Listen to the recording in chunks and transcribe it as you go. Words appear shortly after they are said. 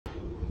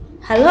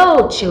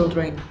Hello,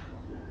 children.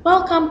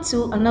 Welcome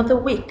to another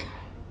week.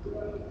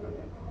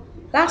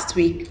 Last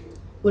week,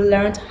 we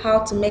learned how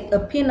to make a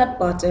peanut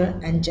butter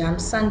and jam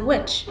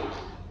sandwich.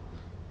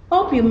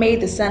 Hope you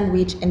made the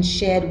sandwich and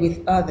shared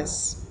with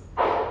others.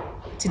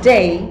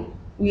 Today,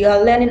 we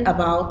are learning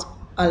about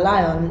a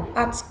lion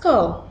at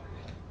school.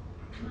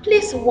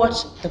 Please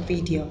watch the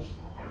video.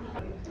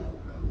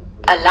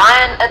 A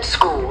lion at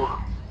school.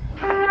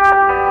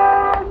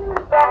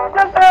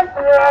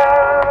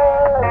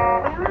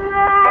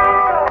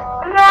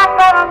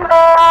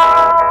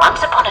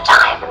 Once upon a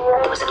time,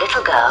 there was a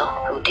little girl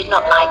who did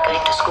not like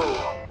going to school.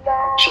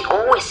 She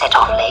always set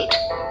off late.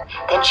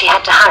 Then she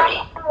had to hurry,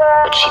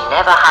 but she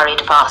never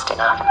hurried fast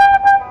enough.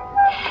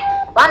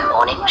 One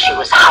morning she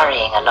was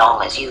hurrying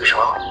along as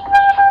usual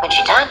when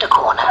she turned a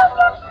corner,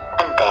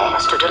 and there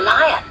stood a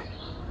lion,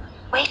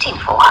 waiting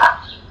for her.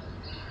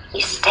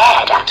 He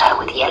stared at her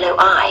with yellow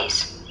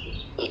eyes.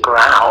 He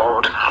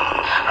growled,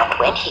 and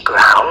when he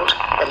growled,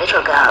 the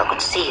little girl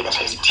could see that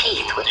his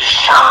teeth were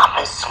sharp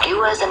as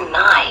skewers and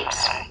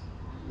knives.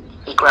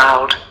 He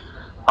growled,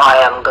 "I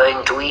am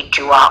going to eat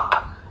you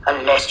up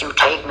unless you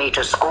take me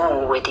to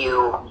school with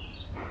you."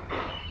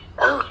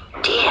 "Oh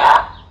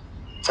dear,"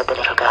 said the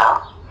little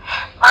girl.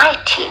 "My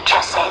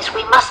teacher says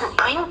we mustn't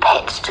bring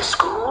pets to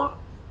school."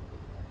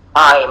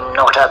 "I'm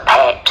not a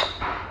pet,"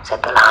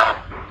 said the lion.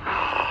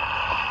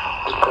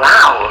 He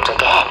growled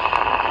again,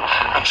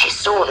 and she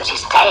saw that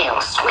his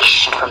tail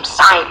swished from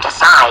side to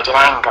side in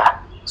anger.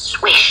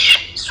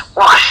 Swish,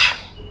 swash.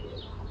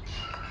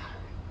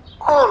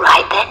 "All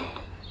right then,"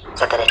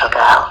 said the little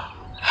girl,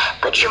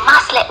 "but you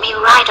must let me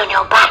ride on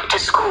your back to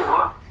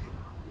school."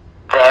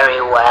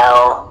 "Very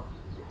well,"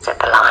 said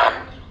the lion.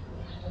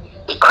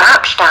 He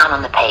crouched down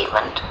on the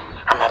pavement,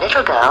 and the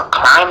little girl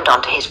climbed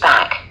onto his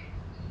back.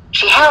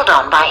 She held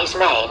on by his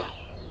mane,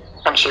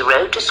 and she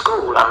rode to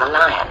school on the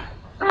lion.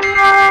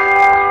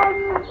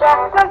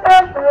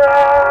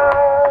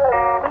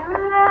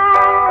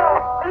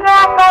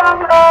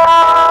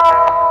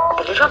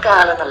 The little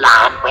girl and the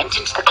lion went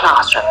into the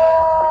classroom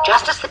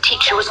just as the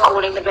teacher was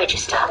calling the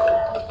register.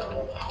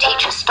 The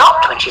teacher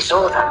stopped when she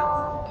saw them.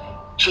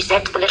 She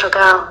said to the little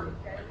girl,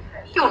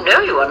 "You know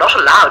you are not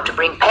allowed to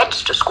bring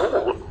pets to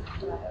school."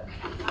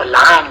 The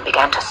lion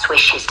began to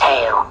swish his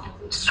tail.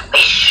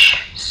 Swish,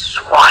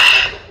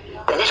 swash.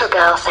 The little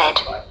girl said,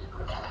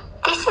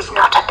 "This is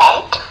not a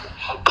pet.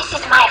 This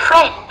is my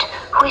friend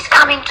who is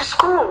coming to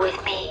school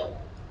with me."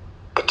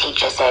 The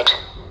teacher said,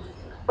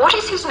 "What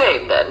is his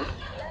name then?"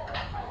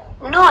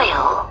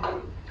 "Noel,"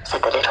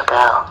 said the little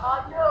girl.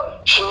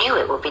 She knew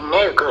it would be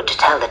no good to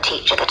tell the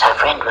teacher that her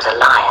friend was a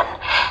lion,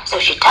 so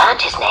she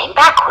turned his name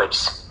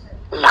backwards.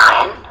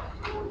 Lion,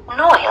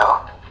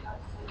 Noel.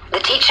 The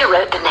teacher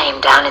wrote the name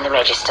down in the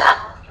register,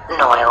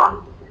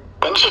 Noel.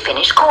 Then she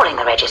finished calling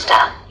the register.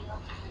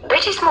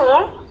 "Betty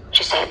Small,"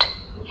 she said.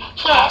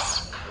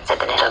 "Yes," said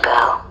the little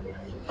girl.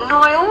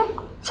 "Noel,"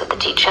 said the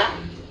teacher.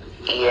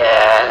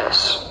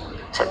 "Yes,"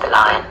 said the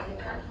lion.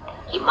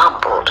 He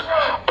mumbled,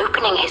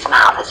 opening his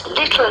mouth as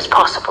little as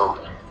possible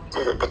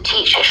so that the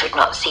teacher should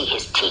not see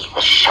his teeth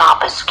as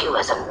sharp as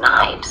skewers and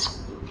knives.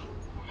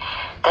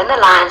 Then the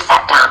lion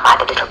sat down by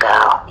the little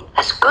girl,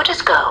 as good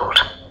as gold.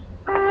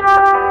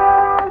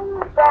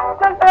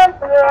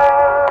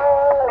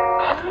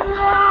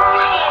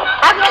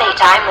 At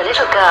playtime, the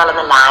little girl and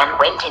the lion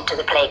went into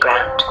the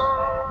playground.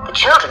 The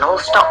children all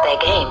stopped their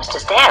games to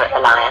stare at the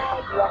lion.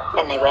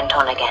 Then they went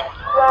on again.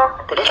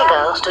 The little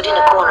girl stood in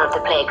a corner of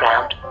the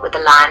playground with the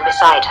lion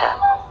beside her.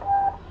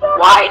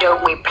 "Why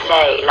don't we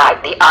play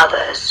like the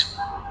others?"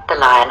 the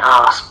lion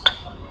asked.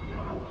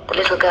 The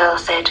little girl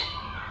said,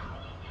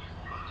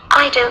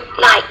 "I don't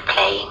like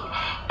playing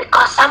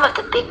because some of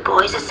the big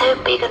boys are so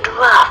big and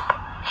rough.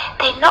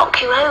 They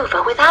knock you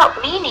over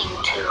without meaning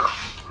to."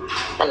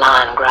 The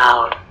lion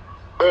growled,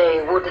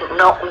 "They wouldn't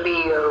knock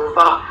me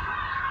over."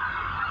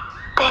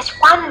 "There's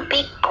one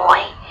big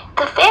boy,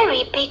 the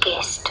very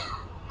biggest,"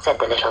 said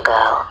the little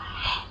girl.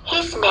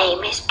 "His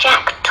name is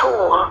Jack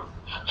Tall.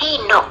 He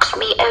knocks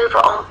me over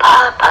on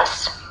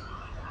purpose."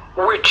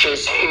 "Which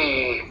is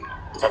he?"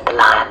 said the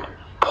lion.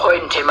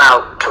 "Point him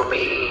out to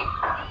me."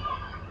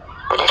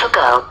 The little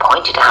girl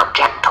pointed out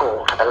Jack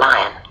Tall to the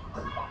lion.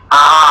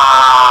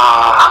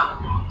 "Ah,"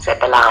 said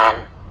the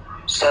lion.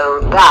 "So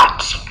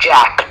that's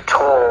Jack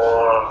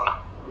Tall."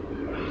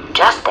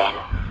 Just then,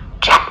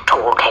 Jack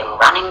Tall came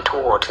running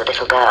towards the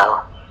little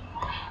girl.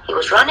 He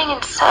was running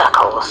in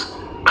circles,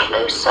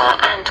 closer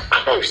and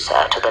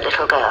closer to the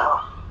little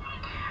girl.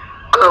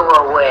 "Go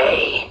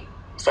away,"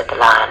 said the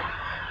lion.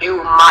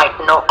 "You might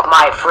knock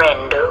my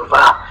friend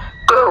over.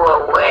 Go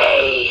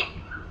away."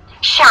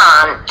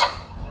 "Shan't,"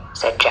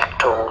 said Jack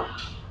Tall.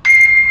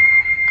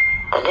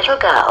 The little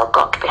girl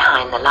got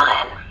behind the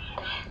lion.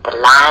 The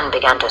lion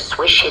began to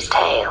swish his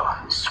tail.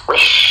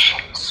 Swish,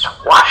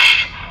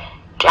 swash.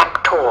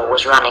 Jack Tall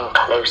was running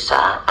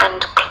closer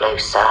and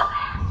closer.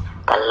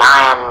 The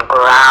lion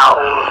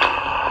growled.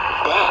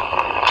 Then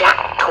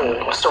Jack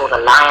Tall saw the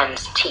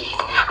lion's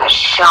teeth as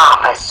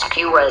sharp as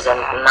skewers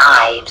and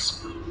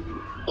knives.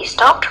 He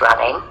stopped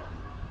running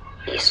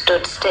He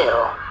stood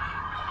still.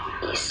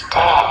 He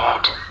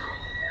stared.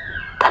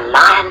 The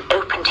lion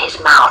opened his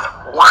mouth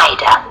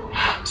wider,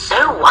 so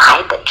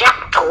wide that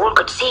Jack Tall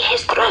could see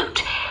his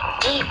throat,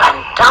 deep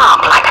and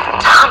dark like a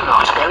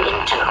tunnel to go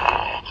into.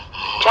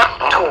 Jack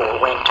Tall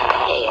went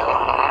pale.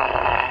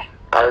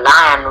 The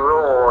lion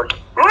roared,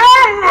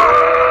 roared,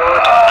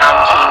 and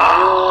he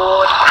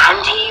roared,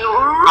 and he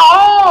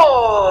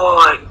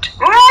roared.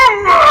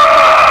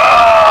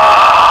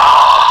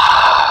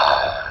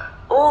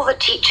 All the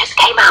teachers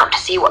came out to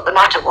see what the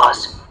matter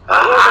was. All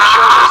the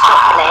children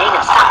stopped playing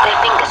and stuck their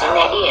fingers in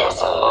their ears.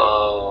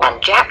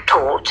 And Jack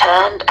Tall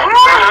turned and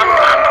ran and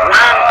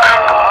ran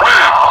and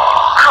ran.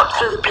 Out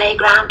through the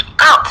playground,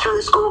 out through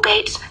the school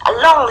gates,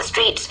 along the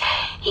streets.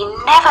 He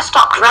never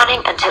stopped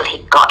running until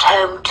he got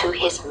home to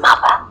his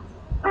mother.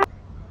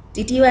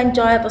 Did you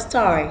enjoy the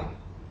story?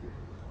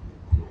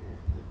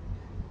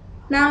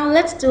 Now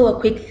let's do a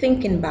quick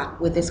thinking back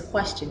with these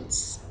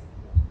questions.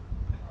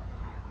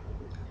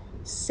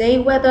 Say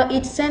whether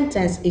each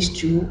sentence is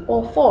true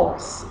or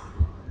false.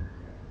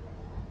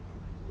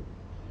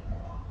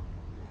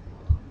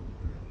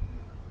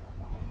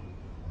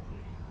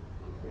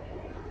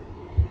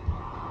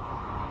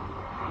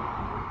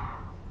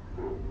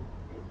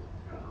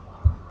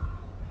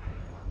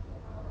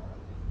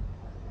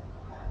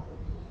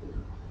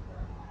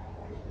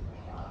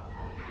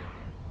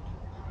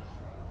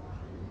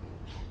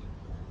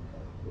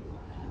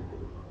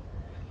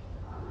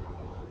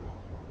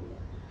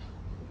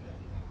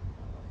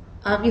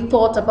 Have you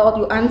thought about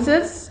your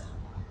answers?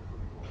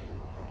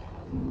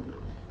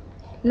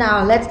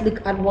 Now let's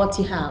look at what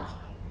you have.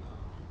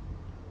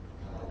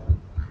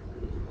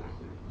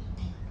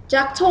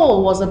 Jack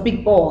Tall was a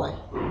big boy.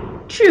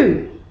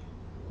 True.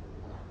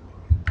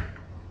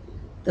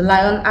 The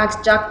lion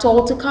asked Jack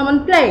Tall to come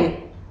and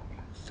play.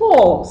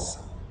 False.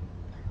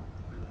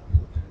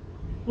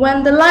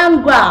 When the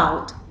lion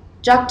growled,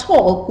 Jack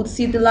Tall could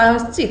see the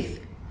lion's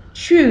teeth.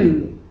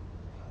 True.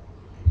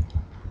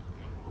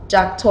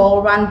 Jack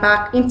Tall ran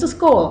back into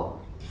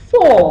school.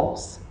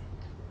 False.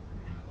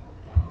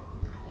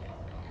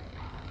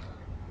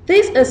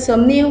 These are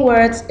some new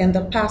words in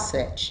the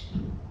passage.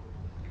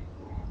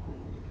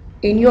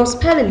 In your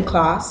spelling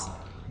class,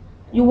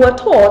 you were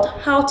taught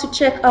how to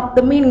check up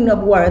the meaning of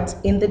words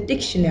in the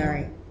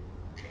dictionary.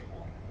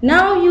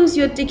 Now use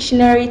your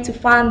dictionary to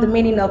find the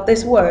meaning of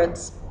these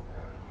words.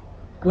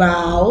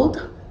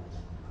 Growled,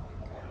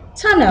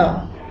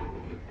 tunnel,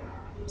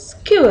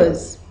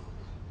 skewers.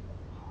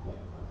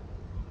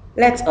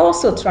 Let's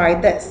also try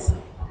this.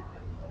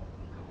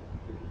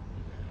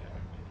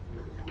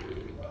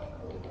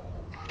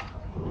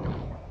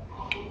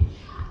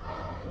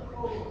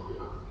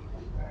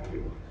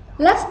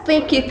 Let's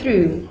think it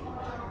through.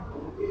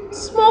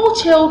 Small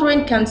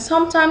children can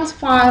sometimes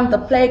find the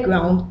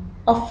playground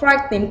a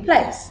frightening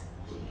place.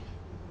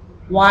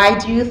 Why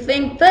do you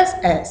think this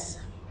is?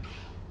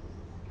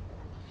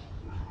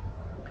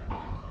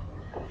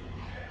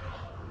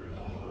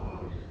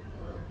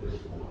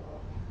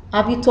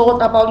 Have you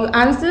thought about your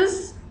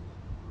answers?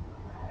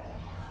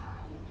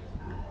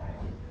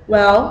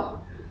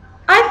 Well,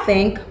 I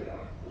think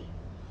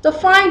they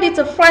find it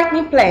a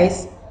frightening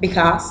place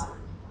because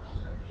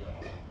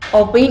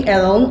of being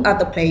alone at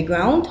the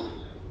playground,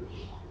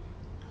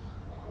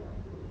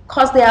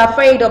 because they are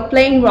afraid of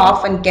playing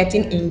rough and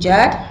getting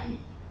injured.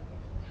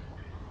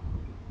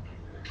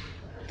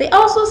 They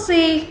also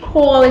see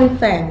crawling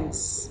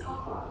things.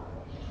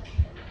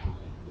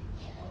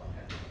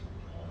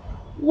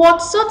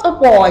 What sort of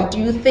boy do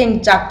you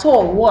think Jack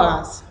Tall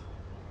was?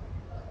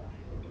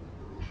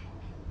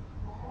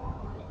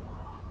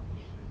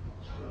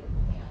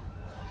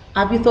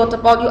 Have you thought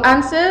about your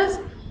answers?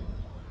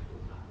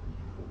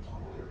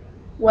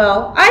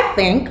 Well, I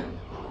think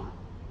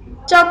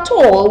Jack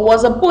Tall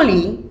was a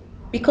bully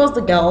because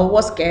the girl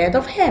was scared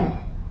of him.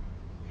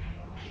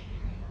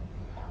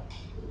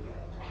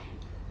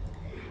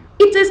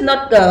 It is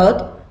not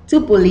good to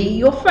bully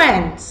your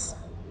friends.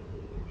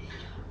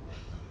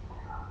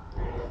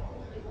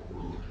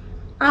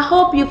 I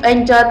hope you've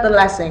enjoyed the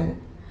lesson.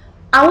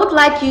 I would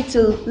like you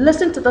to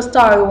listen to the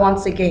story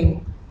once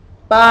again.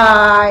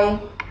 Bye.